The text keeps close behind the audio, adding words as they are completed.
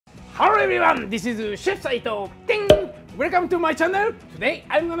Hello everyone, this is Chef Saito. Ding! Welcome to my channel. Today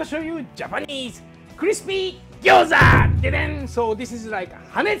I'm gonna show you Japanese crispy gyoza. Ding! So this is like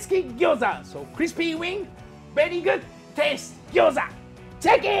羽付き餃子. So crispy wing, very good taste gyoza.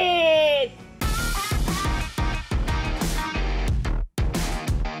 Check it!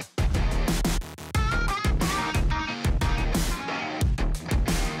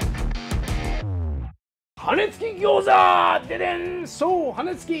 羽付き餃子 didn't so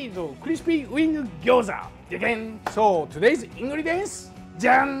羽付き so crispy wing 餃子 didn't so today's ingredients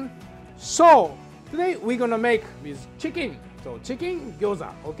jan so today we're gonna make with chicken so chicken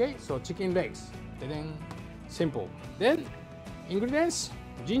gyoza okay so chicken legs didn't simple then ingredients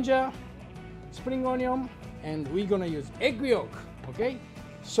ginger spring onion and we're gonna use egg yolk okay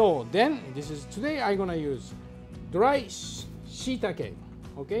so then this is today I'm gonna use dry shiitake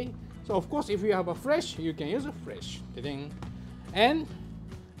okay. So of course, if you have a fresh, you can use a fresh. And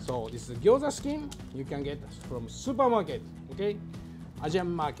so this is gyoza skin you can get from supermarket, okay, Asian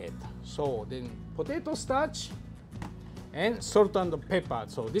market. So then potato starch and salt and pepper.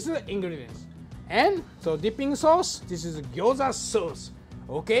 So this is the ingredients. And so dipping sauce. This is gyoza sauce.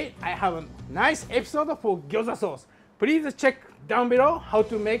 Okay, I have a nice episode for gyoza sauce. Please check down below how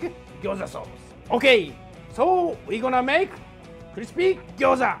to make gyoza sauce. Okay, so we're gonna make crispy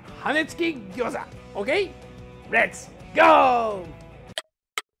gyoza, 羽付き餃子 okay? Let's go!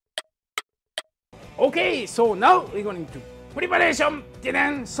 Okay, so now we're going to preparation.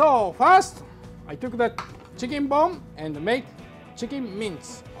 So first, I took the chicken bone and make chicken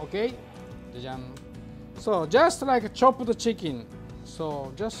mince, okay? So just like chop the chicken,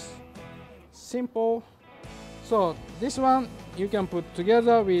 so just simple. So this one you can put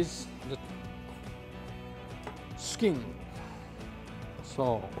together with the skin.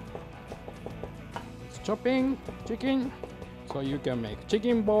 So chopping chicken, so you can make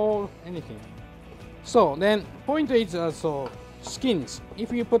chicken ball, anything. So then point is also skins.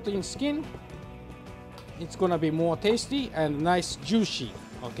 If you put in skin, it's gonna be more tasty and nice juicy.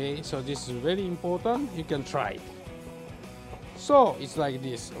 Okay, so this is very important. You can try it. So it's like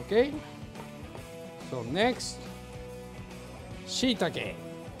this. Okay. So next, shiitake.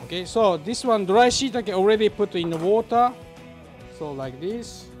 Okay, so this one dry shiitake already put in the water. So like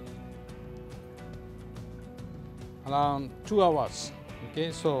this, around 2 hours.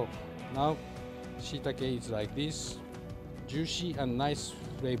 Okay, so now shiitake is like this, juicy and nice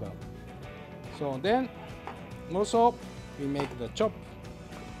flavor. So then also we make the chop.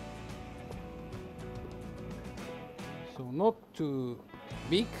 So not too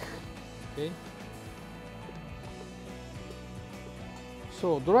big. Okay.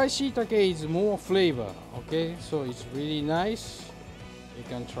 So dry shiitake is more flavor. Okay, so it's really nice. You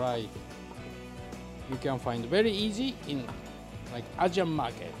can try it. You can find very easy in like Asian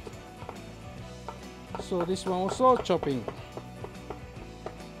market. So this one also chopping.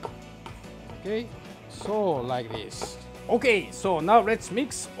 Okay, so like this. Okay, so now let's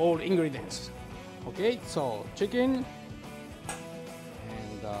mix all ingredients. Okay, so chicken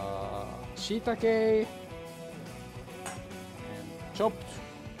and shiitake and chopped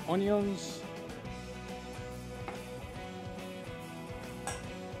onions.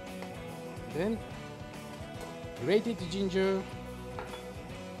 Then grated ginger,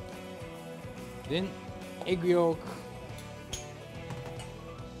 then egg yolk,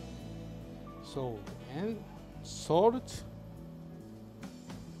 so and salt,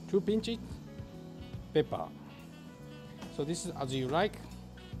 2 pinches, pepper. So this is as you like.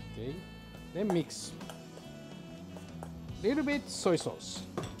 Okay, then mix. Little bit soy sauce.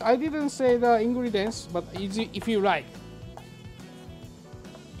 I didn't say the ingredients, but easy if you like.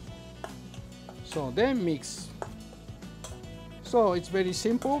 So then mix. So it's very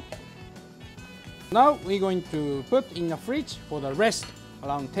simple. Now we're going to put in the fridge for the rest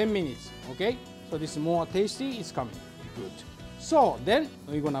around 10 minutes. Okay, so this is more tasty, it's coming good. So then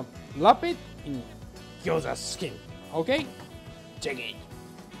we're gonna wrap it in gyoza skin. Okay, check it.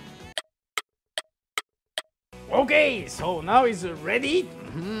 Okay, so now it's ready.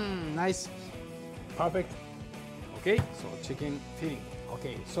 Nice, perfect. Okay, so chicken filling.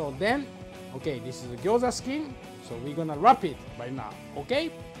 Okay, so then okay, this is the gyoza skin, so we're gonna wrap it right now. Okay,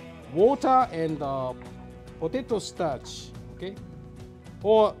 water and potato starch. Okay,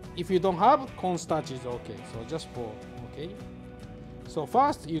 or if you don't have, corn starch is okay. So just for okay. So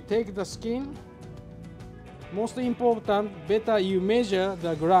first you take the skin. Most important, better you measure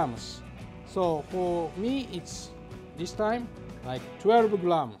the grams. So for me, it's this time like 12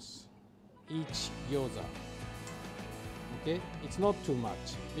 grams each gyoza. Okay, it's not too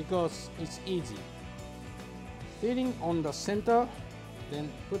much because it's easy. Filling on the center then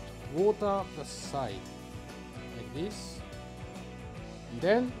put water the side like this. And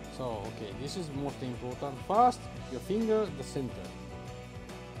then, so okay, this is most important. First, your finger the center.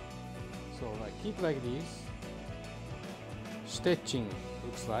 So like keep like this. Stretching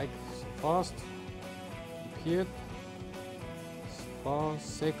looks like. So first, keep here.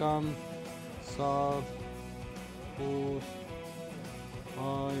 First, second, third, fourth,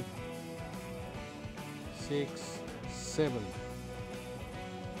 5, 6, 7.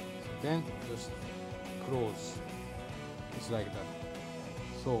 Then just close. It's like that.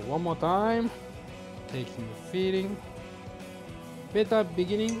 So one more time. Taking the feeling. Better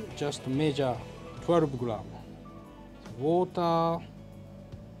beginning. Just measure 12 gram. Water.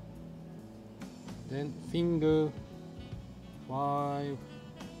 Then finger. 5,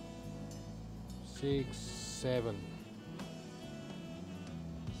 6, 7.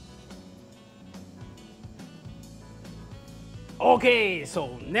 Okay,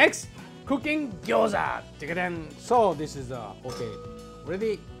 so next cooking gyoza. So this is okay,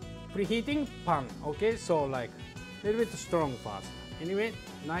 ready preheating pan. Okay, so like a little bit strong first. Anyway,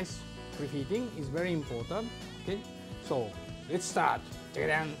 nice preheating is very important. Okay, so let's start.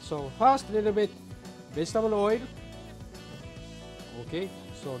 So first a little bit vegetable oil. Okay,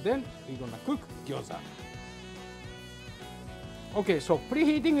 so then we're gonna cook gyoza. Okay, so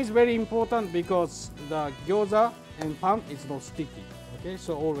preheating is very important because the gyoza and pan is not sticky. Okay,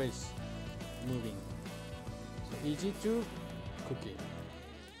 so always moving. So easy to cook it.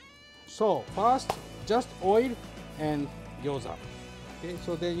 So first, just oil and gyoza. Okay,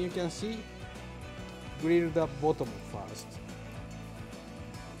 so then you can see grill the bottom first.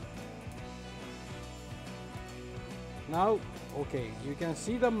 Now, okay, you can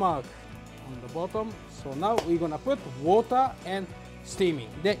see the mark on the bottom. So now we're gonna put water and steaming.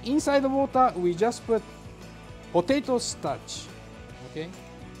 Then inside the water, we just put potato starch. Okay.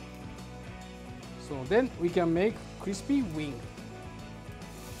 So then we can make crispy wing.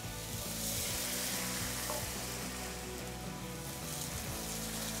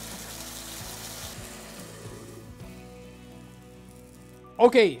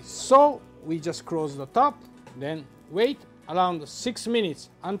 Okay, so we just close the top, then wait around 6 minutes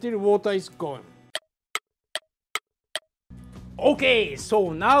until water is gone. Okay,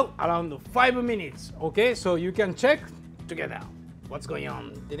 so now around 5 minutes. Okay, so you can check together what's going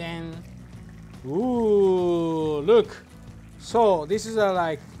on. Ooh, look. So this is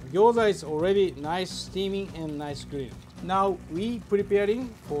like gyoza is already nice steaming and nice grilled. Now we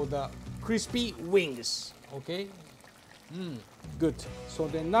preparing for the crispy wings. Okay, good. So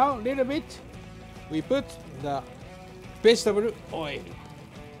then now a little bit we put the vegetable oil.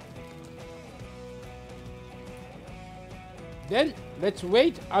 Then let's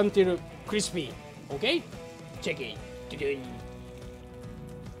wait until crispy. Okay, check it.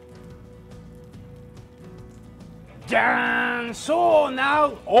 Done. So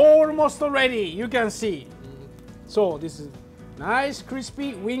now almost ready. You can see. So this is nice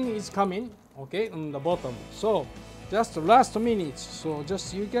crispy wing is coming. Okay, on the bottom. So just the last minute. So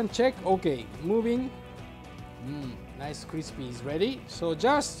just you can check. Okay, moving. Nice crispy is ready. So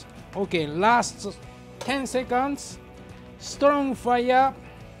just okay, last 10 seconds. Strong fire,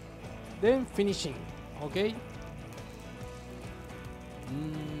 then finishing. Okay.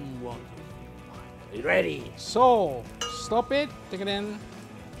 Ready. So stop it. Take it in.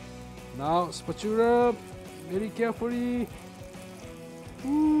 Now spatula, very carefully.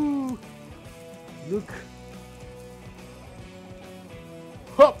 Ooh, look.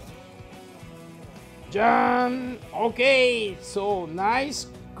 Hop. Done. Okay. So nice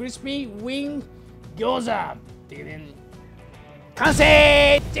crispy wing gyoza. Take it in. 完成!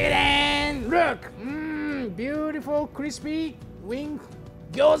 Look! Beautiful crispy wing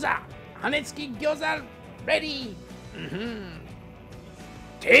gyoza! 羽根付き餃子 ready!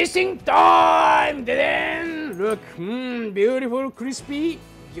 Tasting time! Look! Beautiful crispy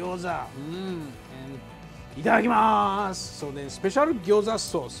gyoza! And いただきます! So then special gyoza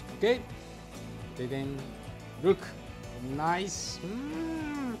sauce, okay? Look! Nice!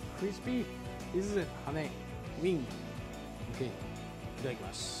 Crispy! This is 羽根 wing. Okay, いただき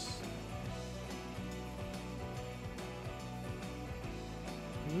ます。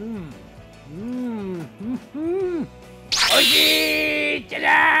おいしい。じゃじ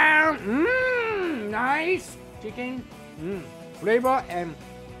ゃーん。Nice chicken. Flavor and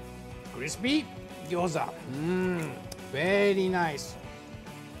crispy gyoza. Very nice.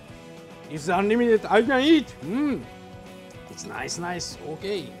 It's unlimited. I can eat. It's nice, nice.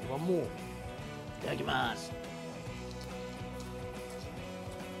 Okay, one more. いただきます。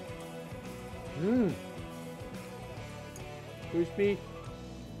crispy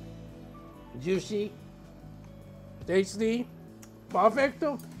juicy, tasty, perfect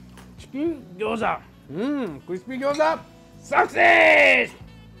chicken gyoza. Crispy gyoza success!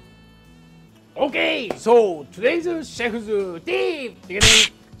 Okay, so today's chef's tip.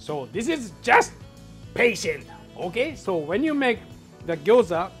 So this is just patient. Okay, so when you make the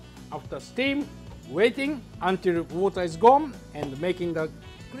gyoza after steam, waiting until water is gone and making the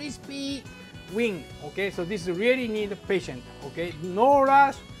crispy wing. Okay, so this really need patience. Okay, no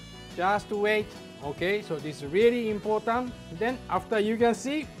rush, just wait. Okay, so this is really important. Then after you can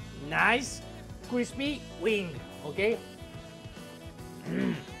see nice crispy wing. Okay,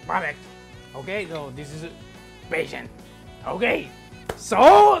 perfect. Okay, so this is patient. Okay,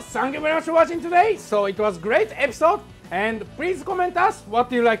 so thank you very much for watching today. So it was great episode, and please comment us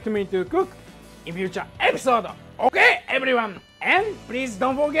what you like me to cook in future episode. Okay, everyone, and please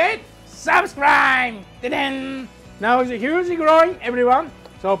don't forget subscribe. Ta-da! Now it's hugely growing, everyone.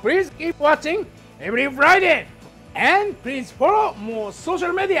 So please keep watching every Friday, and please follow more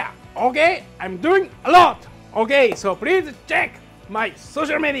social media. Okay, I'm doing a lot. Okay, so please check my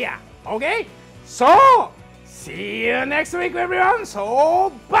social media. Okay, so see you next week, everyone.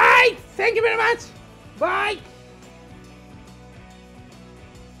 So bye. Thank you very much. Bye.